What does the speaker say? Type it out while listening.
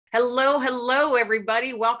Hello, hello,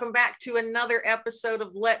 everybody. Welcome back to another episode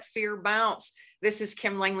of Let Fear Bounce. This is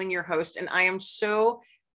Kim Langling, your host, and I am so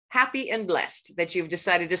happy and blessed that you've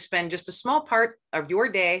decided to spend just a small part of your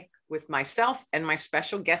day with myself and my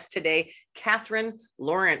special guest today, Catherine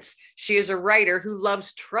Lawrence. She is a writer who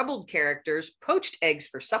loves troubled characters, poached eggs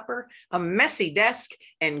for supper, a messy desk,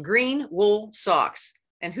 and green wool socks.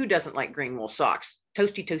 And who doesn't like green wool socks?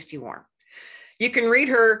 Toasty, toasty, warm. You can read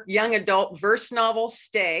her young adult verse novel,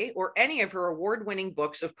 Stay, or any of her award-winning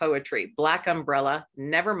books of poetry, Black Umbrella,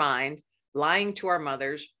 Nevermind, Lying to Our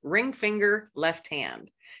Mothers, Ring Finger, Left Hand.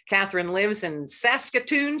 Catherine lives in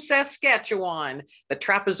Saskatoon, Saskatchewan, the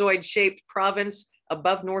trapezoid-shaped province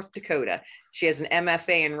above North Dakota. She has an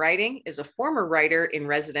MFA in writing, is a former writer in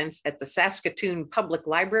residence at the Saskatoon Public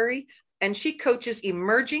Library, and she coaches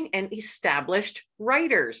emerging and established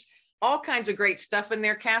writers. All kinds of great stuff in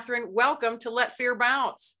there, Catherine. Welcome to Let Fear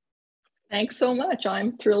Bounce. Thanks so much.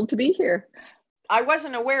 I'm thrilled to be here. I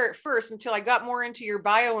wasn't aware at first until I got more into your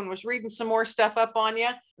bio and was reading some more stuff up on you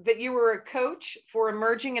that you were a coach for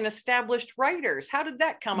emerging and established writers. How did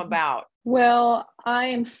that come about? Well, I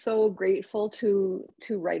am so grateful to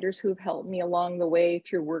writers who've helped me along the way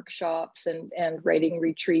through workshops and writing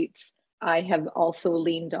retreats. I have also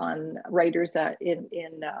leaned on writers in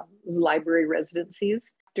library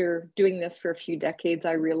residencies. After doing this for a few decades,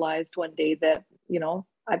 I realized one day that,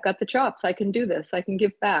 I've got the chops. I can do this. I can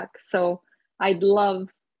give back. So I'd love,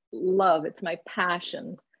 it's my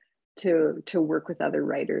passion to work with other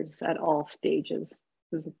writers at all stages.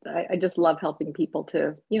 I just love helping people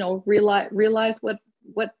to, realize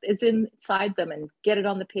what is inside them and get it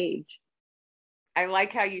on the page. I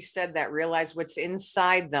like how you said that, realize what's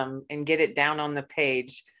inside them and get it down on the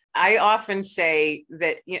page. I often say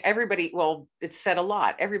that everybody, well, it's said a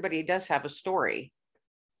lot, everybody does have a story.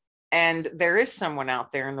 And there is someone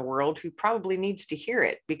out there in the world who probably needs to hear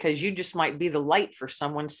it because you just might be the light for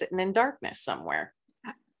someone sitting in darkness somewhere.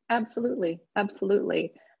 Absolutely.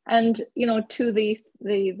 Absolutely. And, to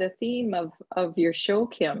the theme of your show,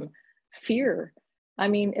 Kim, fear. I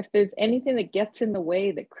mean, if there's anything that gets in the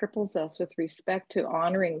way that cripples us with respect to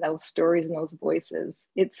honoring those stories and those voices,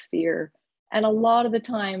 it's fear. And a lot of the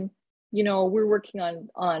time, we're working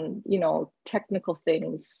on technical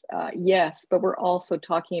things, yes, but we're also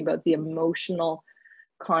talking about the emotional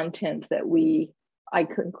content that I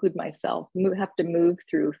could include myself, have to move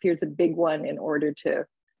through. Fear's a big one in order to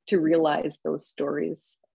realize those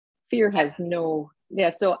stories. Fear has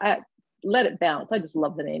so let it bounce. I just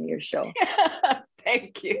love the name of your show.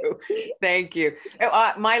 Thank you. Thank you.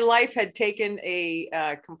 My life had taken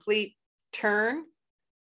a complete turn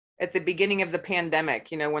at the beginning of the pandemic,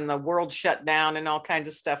 when the world shut down and all kinds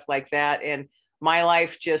of stuff like that. And my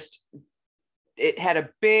life it had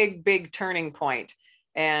a big, big turning point.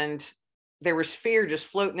 And there was fear just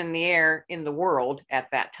floating in the air in the world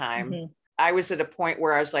at that time. Mm-hmm. I was at a point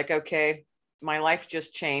where I was like, okay, my life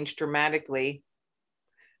just changed dramatically.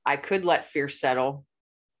 I could let fear settle,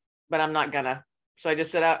 but I'm not gonna. So I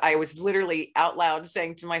just said, I was literally out loud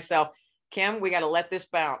saying to myself, Kim, we got to let this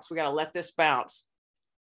bounce. We got to let this bounce.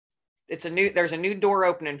 There's a new door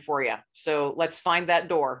opening for you. So let's find that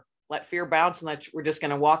door, let fear bounce. And we're just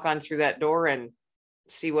going to walk on through that door and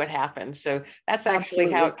see what happens. So that's actually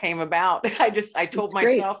Absolutely. How it came about. I told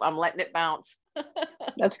myself I'm letting it bounce.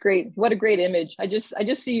 That's great. What a great image. I just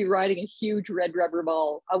see you riding a huge red rubber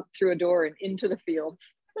ball out through a door and into the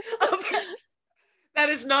fields. That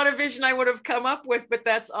is not a vision I would have come up with, but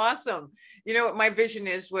that's awesome. What my vision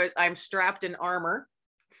was I'm strapped in armor,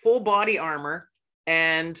 full body armor,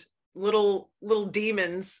 and little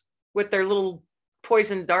demons with their little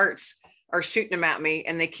poison darts are shooting them at me,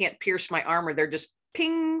 and they can't pierce my armor. They're just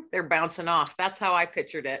ping, they're bouncing off. That's how I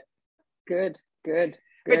pictured it. Good.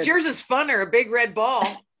 But yours is funner, a big red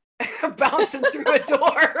ball bouncing through a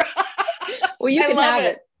door. Well, you can have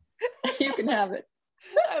it. You can have it.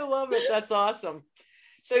 I love it. That's awesome.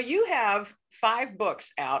 So you have 5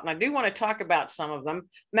 books out, and I do want to talk about some of them.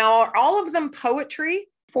 Now, are all of them poetry?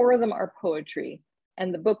 4 of them are poetry.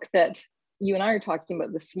 And the book that you and I are talking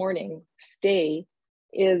about this morning, Stay,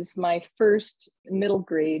 is my first middle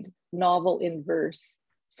grade novel in verse.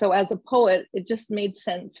 So as a poet, it just made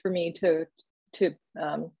sense for me to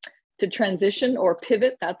transition or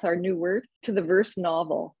pivot, that's our new word, to the verse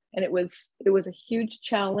novel. And it was a huge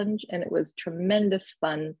challenge, and it was tremendous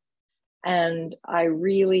fun. And I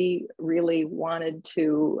really, really wanted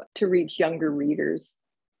to reach younger readers.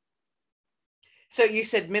 So you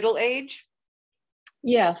said middle age?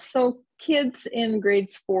 Yeah, so kids in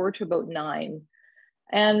grades 4 to about 9.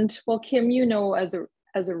 And well, Kim, as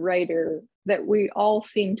a writer, that we all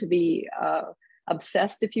seem to be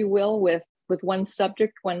obsessed, if you will, with with one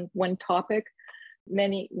subject, one topic.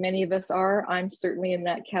 Many of us are. I'm certainly in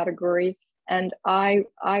that category. And I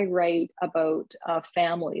write about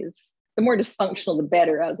families. The more dysfunctional, the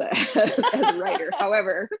better as a, as a writer.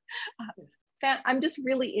 However, I'm just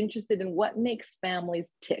really interested in what makes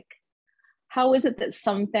families tick. How is it that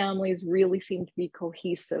some families really seem to be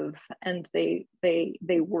cohesive and they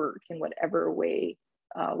work in whatever way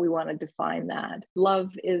we want to define that?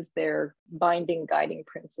 Love is their binding, guiding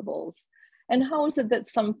principles. And how is it that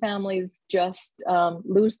some families just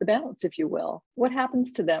lose the balance, if you will? What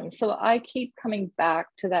happens to them? So I keep coming back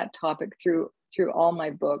to that topic through all my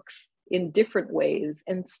books in different ways,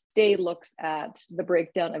 and Stay looks at the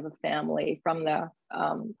breakdown of a family from the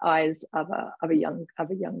eyes of a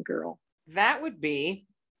young girl. That would be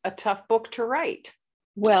a tough book to write.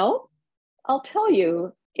 Well, I'll tell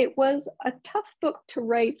you, it was a tough book to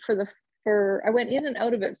write I went in and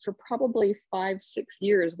out of it for probably 5-6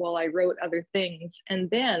 years while I wrote other things. And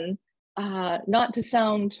then, not to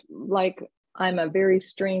sound like I'm a very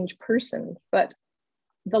strange person, but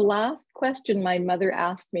the last question my mother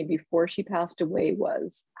asked me before she passed away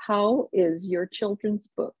was, "How is your children's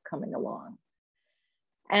book coming along?"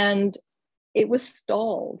 And it was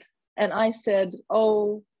stalled. And I said,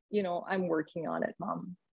 "Oh, I'm working on it,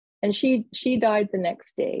 Mom." And she died the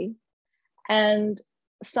next day. And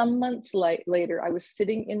some months later, I was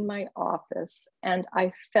sitting in my office and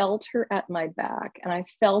I felt her at my back and I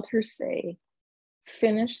felt her say,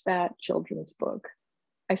 "Finish that children's book."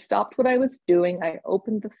 I stopped what I was doing. I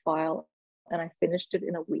opened the file and I finished it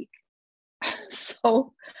in a week.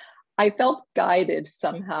 So I felt guided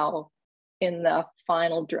somehow in the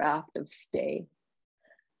final draft of Stay.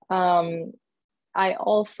 I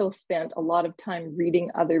also spent a lot of time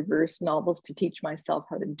reading other verse novels to teach myself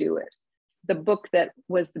how to do it. The book that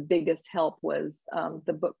was the biggest help was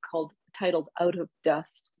the book titled Out of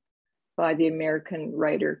Dust by the American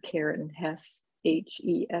writer Karen Hesse,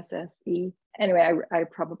 Hesse. Anyway, I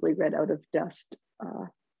probably read Out of Dust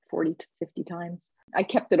 40 to 50 times. I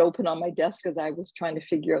kept it open on my desk as I was trying to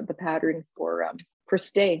figure out the pattern for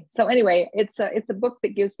Stay. So anyway, it's a book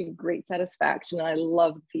that gives me great satisfaction. And I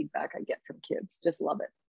love the feedback I get from kids. Just love it.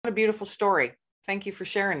 What a beautiful story. Thank you for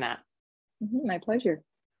sharing that. My pleasure.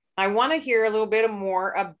 I want to hear a little bit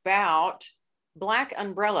more about Black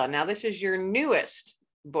Umbrella. Now, this is your newest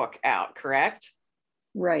book out, correct?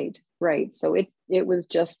 Right. So it was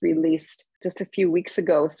just released just a few weeks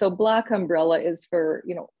ago. So Black Umbrella is for,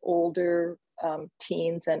 older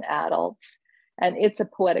teens and adults, and it's a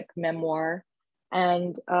poetic memoir.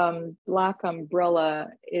 And Black Umbrella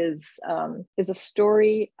is a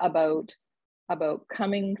story about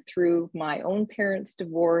coming through my own parents'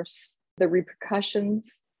 divorce, the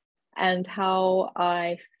repercussions, and how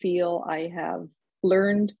I feel I have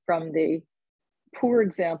learned from the poor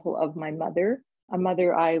example of my mother, a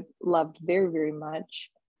mother I loved very, very much.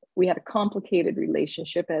 We had a complicated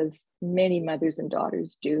relationship, as many mothers and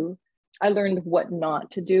daughters do. I learned what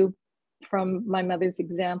not to do from my mother's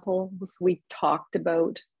example. We talked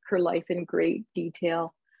about her life in great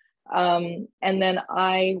detail. And then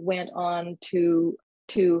I went on to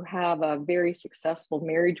have a very successful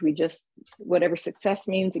marriage. Whatever success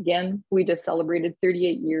means, again, we just celebrated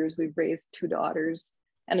 38 years. We've raised 2 daughters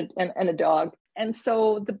and a dog. And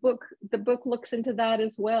so the book looks into that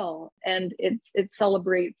as well. And it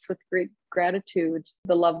celebrates with great gratitude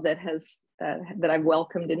the love that I've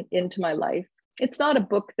welcomed into my life. It's not a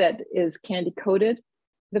book that is candy coated.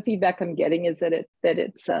 The feedback I'm getting is that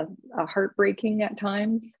it's heartbreaking at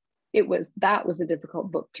times. That was a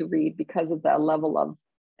difficult book to read because of the level of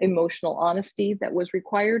emotional honesty that was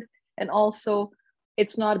required. And also,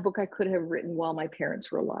 it's not a book I could have written while my parents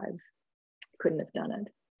were alive. Couldn't have done it.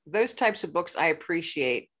 Those types of books I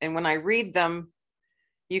appreciate. And when I read them,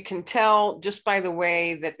 you can tell just by the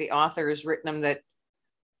way that the author has written them that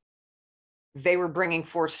they were bringing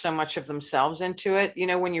forth so much of themselves into it.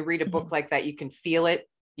 When you read a book like that, you can feel it.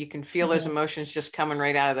 You can feel those emotions just coming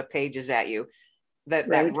right out of the pages at you.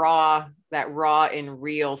 That raw and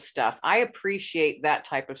real stuff. I appreciate that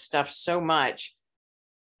type of stuff so much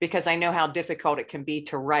because I know how difficult it can be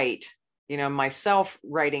to write. Myself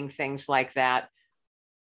writing things like that,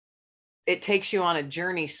 it takes you on a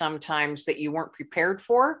journey sometimes that you weren't prepared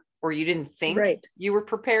for, or you didn't think you were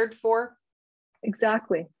prepared for.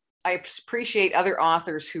 Exactly. I appreciate other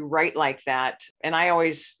authors who write like that. And I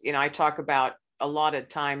always, I talk about a lot of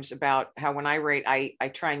times about how when I write, I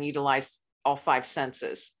try and utilize all 5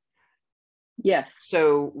 senses. Yes.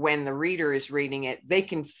 So when the reader is reading it, they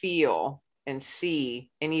can feel and see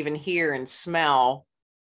and even hear and smell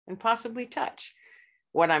and possibly touch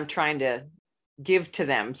what I'm trying to give to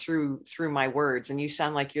them through my words. And you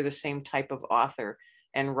sound like you're the same type of author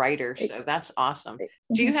and writer. So that's awesome.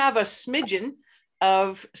 Do you have a smidgen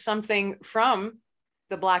of something from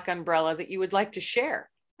the Black Umbrella that you would like to share?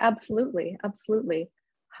 Absolutely. Absolutely.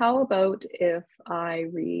 How about if I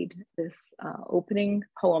read this opening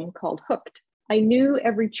poem called Hooked? I knew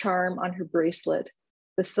every charm on her bracelet,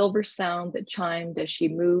 the silver sound that chimed as she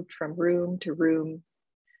moved from room to room,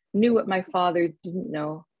 knew what my father didn't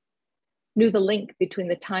know, knew the link between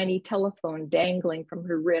the tiny telephone dangling from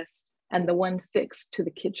her wrist and the one fixed to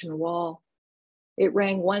the kitchen wall. It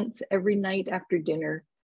rang once every night after dinner,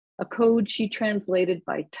 a code she translated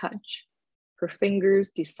by touch, her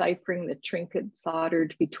fingers deciphering the trinket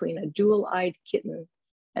soldered between a jewel-eyed kitten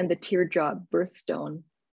and the teardrop birthstone.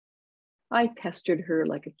 I pestered her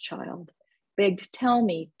like a child, begged, tell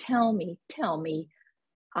me, tell me, tell me.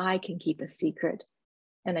 I can keep a secret.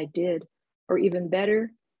 And I did, or even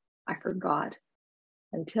better, I forgot.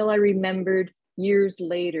 Until I remembered, years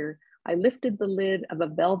later, I lifted the lid of a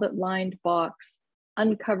velvet-lined box,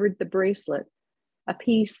 uncovered the bracelet, a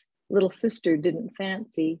piece little sister didn't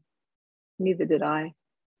fancy. Neither did I.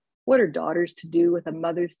 What are daughters to do with a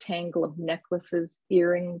mother's tangle of necklaces,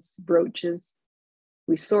 earrings, brooches?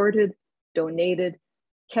 We sorted, donated,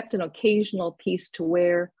 kept an occasional piece to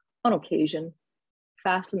wear on occasion,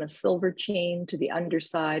 fasten a silver chain to the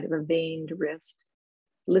underside of a veined wrist,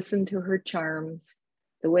 listen to her charms,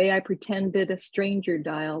 the way I pretended a stranger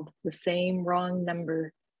dialed the same wrong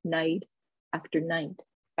number night after night.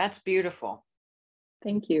 That's beautiful.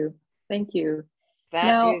 Thank you. Thank you.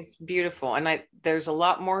 That is beautiful. And there's a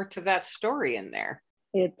lot more to that story in there.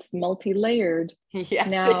 It's multi-layered.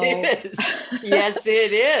 Yes, it is. Yes,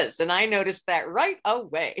 it is. And I noticed that right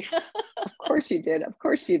away. Of course you did. Of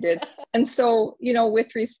course you did. And so,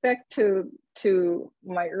 with respect to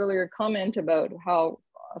my earlier comment about how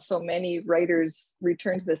so many writers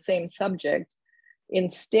return to the same subject, in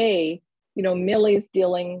Stay, Millie,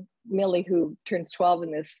 who turns 12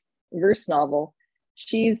 in this verse novel,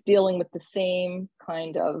 she's dealing with the same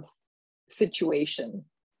kind of situation.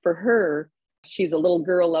 For her, she's a little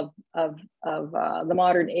girl of the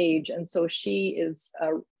modern age, and so she is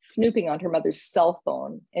snooping on her mother's cell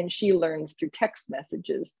phone, and she learns through text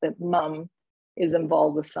messages that mom is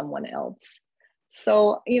involved with someone else.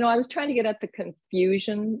 So I was trying to get at the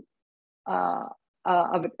confusion of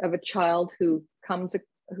a child who comes,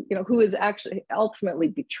 who is actually ultimately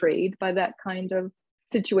betrayed by that kind of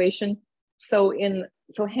situation. So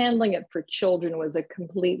handling it for children was a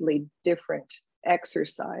completely different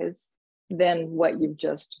exercise than what you've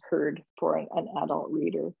just heard for an adult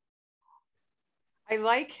reader. I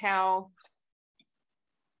like how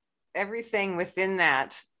everything within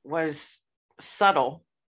that was subtle,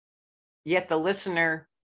 yet the listener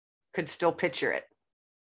could still picture it.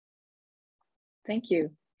 Thank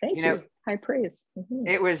you. Thank you. High praise. Mm-hmm.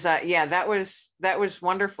 It was, that was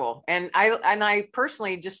wonderful. And I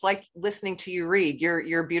personally just like listening to you read.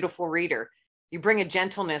 You're a beautiful reader. You bring a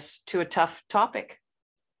gentleness to a tough topic.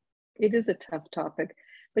 It is a tough topic,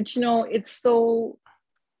 but it's so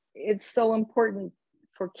important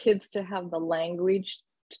for kids to have the language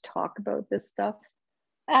to talk about this stuff.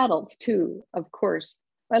 Adults too, of course.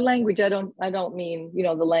 By language, I don't mean,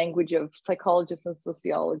 the language of psychologists and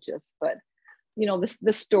sociologists, but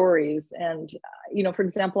the stories. And for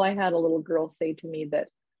example, I had a little girl say to me that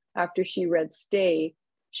after she read Stay,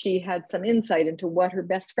 she had some insight into what her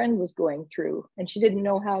best friend was going through, and she didn't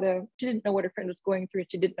know what her friend was going through, and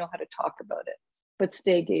she didn't know how to talk about it, but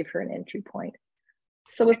Stay gave her an entry point.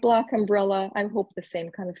 So with Black Umbrella, I hope the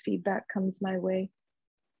same kind of feedback comes my way.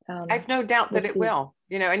 I've no doubt that it will,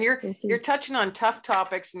 and you're touching on tough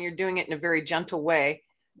topics, and you're doing it in a very gentle way.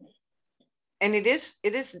 And it is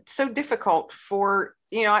so difficult for,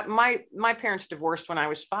 my parents divorced when I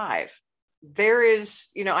was 5. There is,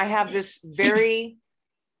 I have this very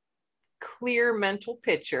clear mental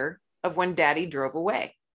picture of when Daddy drove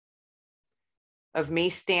away, of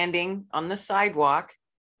me standing on the sidewalk,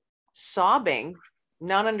 sobbing,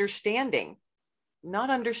 not understanding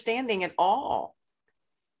at all.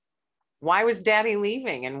 Why was Daddy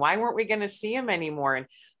leaving? And why weren't we going to see him anymore? And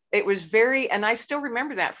it was and I still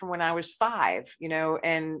remember that from when I was 5,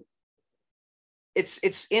 and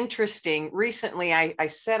it's interesting. Recently, I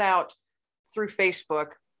set out through Facebook.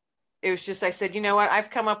 It was just, I said, you know what, I've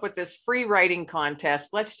come up with this free writing contest.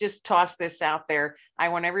 Let's just toss this out there. I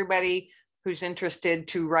want everybody who's interested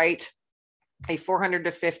to write a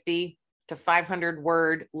 450 to 500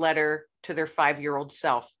 word letter to their 5-year-old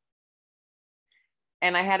self.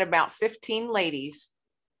 And I had about 15 ladies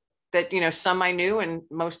that, some I knew and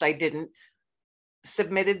most I didn't,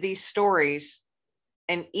 submitted these stories.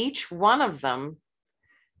 and each one of them,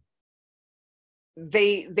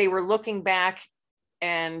 they were looking back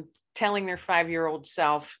and telling their 5-year-old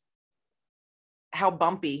self how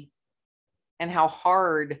bumpy and how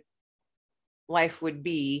hard life would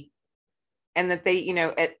be, and that they,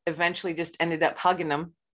 eventually just ended up hugging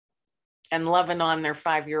them and loving on their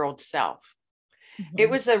 5-year-old self. Mm-hmm. It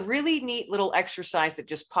was a really neat little exercise that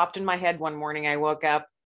just popped in my head one morning. I woke up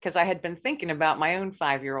because I had been thinking about my own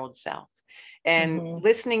 5-year-old self, and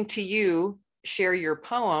listening to you share your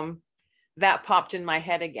poem, that popped in my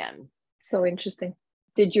head again. So interesting.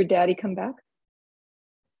 Did your daddy come back?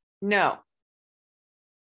 No.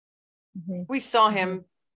 We saw him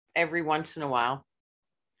every once in a while,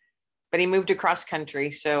 but he moved across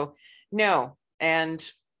country. So no. And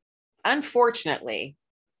unfortunately,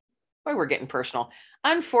 boy, we're getting personal.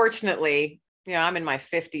 Unfortunately, I'm in my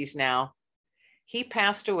 50s now. He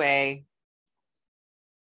passed away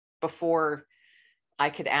before I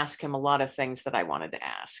could ask him a lot of things that I wanted to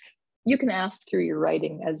ask. You can ask through your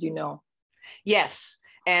writing, as you know. Yes.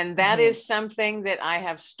 And that is something that I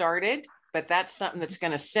have started, but that's something that's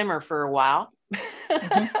going to simmer for a while.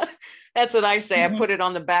 That's what I say. I put it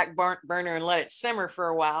on the back burner and let it simmer for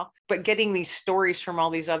a while. But getting these stories from all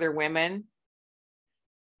these other women,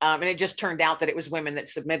 and it just turned out that it was women that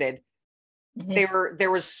submitted.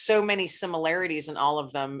 There was so many similarities in all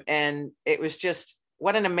of them. And it was just,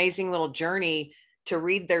 what an amazing little journey to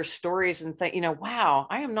read their stories and think, wow,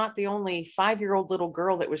 I am not the only 5-year-old little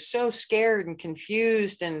girl that was so scared and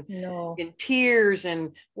confused and in tears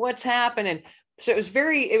and what's happening. So it was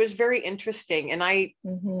very interesting. And I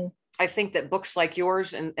think that books like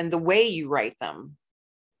yours and the way you write them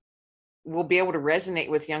will be able to resonate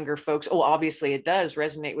with younger folks. Oh, obviously it does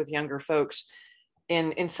resonate with younger folks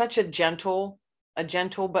in such a gentle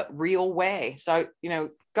but real way. So,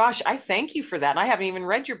 gosh, I thank you for that. I haven't even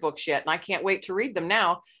read your books yet, and I can't wait to read them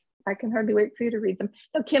now. I can hardly wait for you to read them.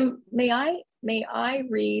 Now, Kim, may I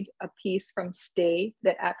read a piece from Stay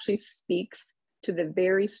that actually speaks to the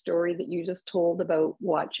very story that you just told about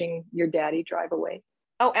watching your daddy drive away?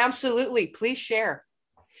 Oh, absolutely. Please share.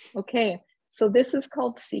 Okay. So this is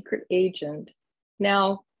called Secret Agent.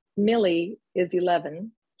 Now, Millie is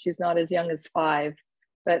 11. She's not as young as 5,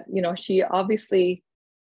 but, she obviously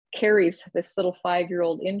carries this little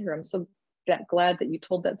 5-year-old in her. I'm so glad that you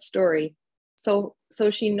told that story. So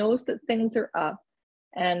she knows that things are up,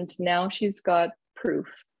 and now she's got proof.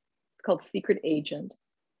 It's called Secret Agent.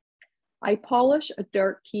 I polish a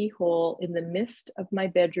dark keyhole in the mist of my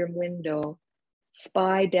bedroom window.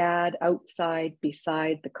 Spy Dad outside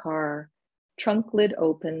beside the car. Trunk lid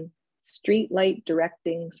open. Street light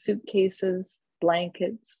directing suitcases,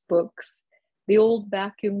 blankets, books. The old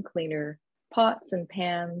vacuum cleaner. Pots and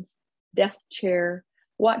pans, desk chair,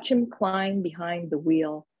 watch him climb behind the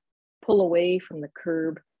wheel, pull away from the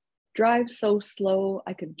curb, drive so slow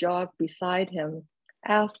I could jog beside him,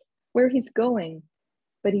 ask where he's going,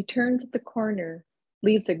 but he turns at the corner,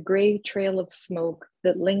 leaves a gray trail of smoke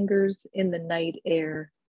that lingers in the night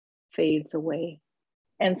air, fades away.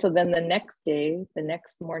 And so then the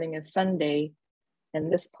next morning is Sunday,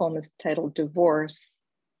 and this poem is titled Divorce.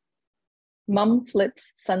 Mom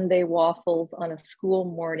flips Sunday waffles on a school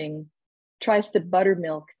morning, tries to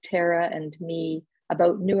buttermilk Tara and me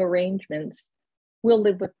about new arrangements. We'll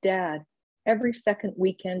live with Dad every second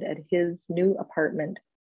weekend at his new apartment.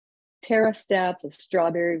 Tara stabs a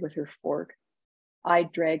strawberry with her fork. I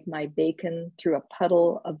drag my bacon through a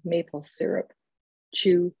puddle of maple syrup,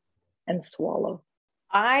 chew and swallow.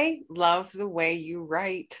 I love the way you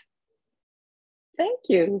write. Thank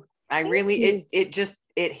you.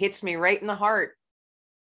 It hits me right in the heart.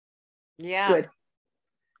 Yeah.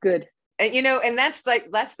 Good. And and that's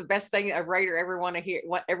the best thing a writer ever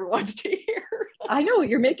wants to hear. I know,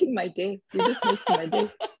 you're making my day. You're just making my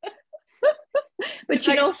day. But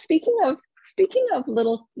speaking of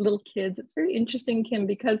little kids, it's very interesting, Kim,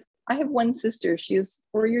 because I have one sister. She's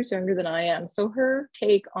 4 years younger than I am. So her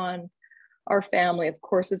take on our family, of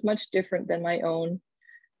course, is much different than my own.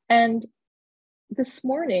 And this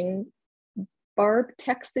morning, Barb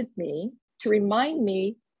texted me to remind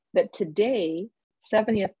me that today,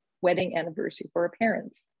 70th wedding anniversary for our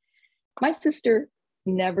parents. My sister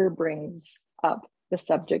never brings up the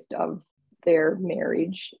subject of their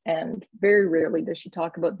marriage, and very rarely does she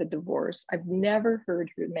talk about the divorce. I've never heard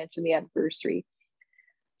her mention the anniversary.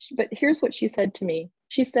 But here's what she said to me.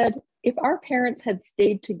 She said, if our parents had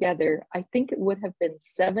stayed together, I think it would have been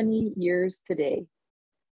 70 years today.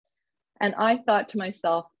 And I thought to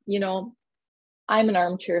myself, I'm an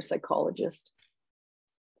armchair psychologist.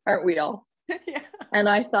 Aren't we all? Yeah. And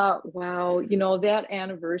I thought, wow, that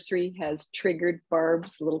anniversary has triggered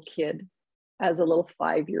Barb's little kid. as a little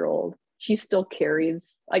 5-year-old. She still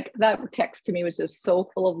carries, like, that text to me was just so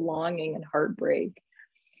full of longing and heartbreak.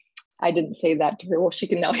 I didn't say that to her. Well, she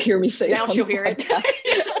can now hear me say now it. She'll hear it.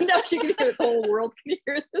 Now she can hear it. The whole world can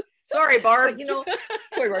hear this. Sorry, Barb. But you know,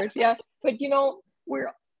 sorry, Barb. Yeah. But you know,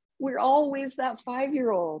 we're always that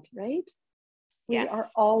 5-year-old, right? We Yes. are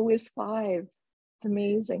always 5. It's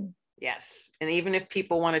amazing. Yes. And even if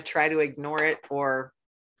people want to try to ignore it or,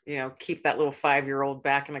 you know, keep that little 5-year-old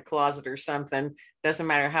back in a closet or something, doesn't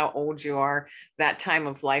matter how old you are, that time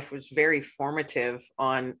of life was very formative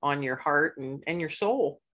on your heart and your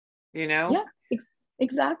soul, you know? Yeah,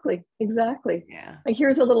 exactly. Yeah. Like,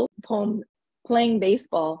 here's a little poem. Playing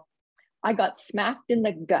baseball, I got smacked in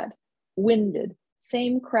the gut, winded,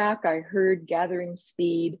 same crack I heard gathering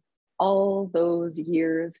speed. All those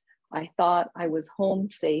years, I thought I was home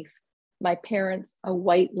safe. My parents, a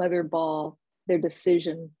white leather ball, their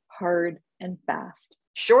decision, hard and fast.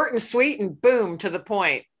 Short and sweet and boom, to the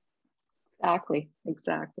point. Exactly.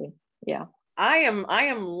 Yeah. I am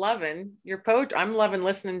loving your poetry. I'm loving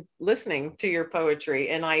listening to your poetry.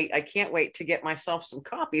 And I can't wait to get myself some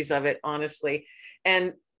copies of it, honestly.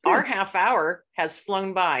 And our half hour has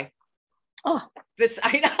flown by. Oh,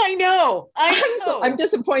 I know. I'm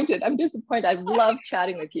disappointed. I love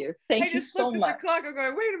chatting with you. Thank you so much. I just looked at the clock. I'm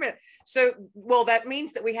going, wait a minute. So, well, that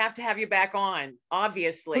means that we have to have you back on,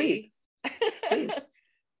 obviously. Please.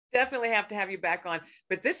 Definitely have to have you back on.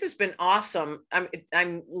 But this has been awesome.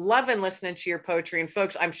 I'm loving listening to your poetry. And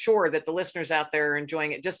folks, I'm sure that the listeners out there are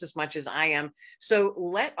enjoying it just as much as I am. So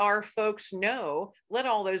let our folks know, let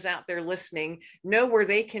all those out there listening know where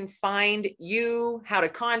they can find you, how to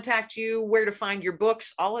contact you, where to find your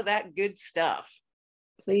books, all of that good stuff.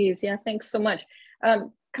 Please. Yeah, thanks so much.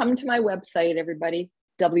 Come to my website, everybody,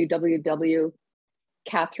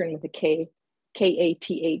 www.Katherine with a K, Katherine,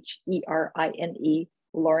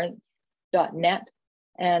 Lawrence.net.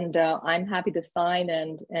 And I'm happy to sign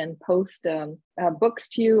and post books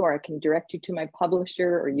to you, or I can direct you to my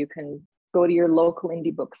publisher, or you can go to your local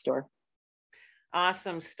indie bookstore.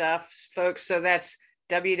 Awesome stuff, folks. So that's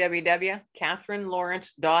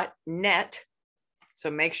www.katherinelawrence.net.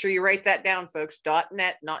 So make sure you write that down, folks.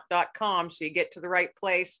 .net, not .com, so you get to the right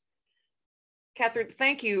place. Katherine,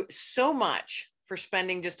 thank you so much for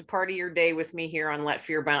spending just a part of your day with me here on Let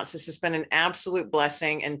Fear Bounce. This has been an absolute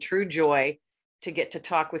blessing and true joy to get to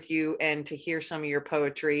talk with you and to hear some of your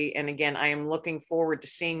poetry. And again, I am looking forward to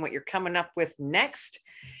seeing what you're coming up with next,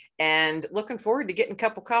 and looking forward to getting a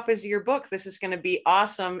couple copies of your book. This is going to be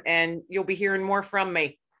awesome, and you'll be hearing more from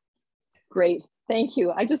me. Great. Thank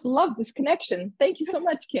you. I just love this connection. Thank you so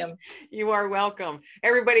much, Kim. You are welcome.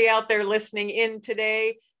 Everybody out there listening in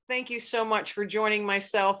today, thank you so much for joining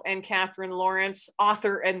myself and Katherine Lawrence,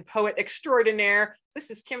 author and poet extraordinaire.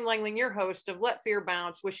 This is Kim Langling, your host of Let Fear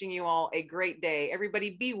Bounce, wishing you all a great day. Everybody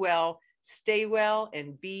be well, stay well,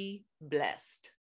 and be blessed.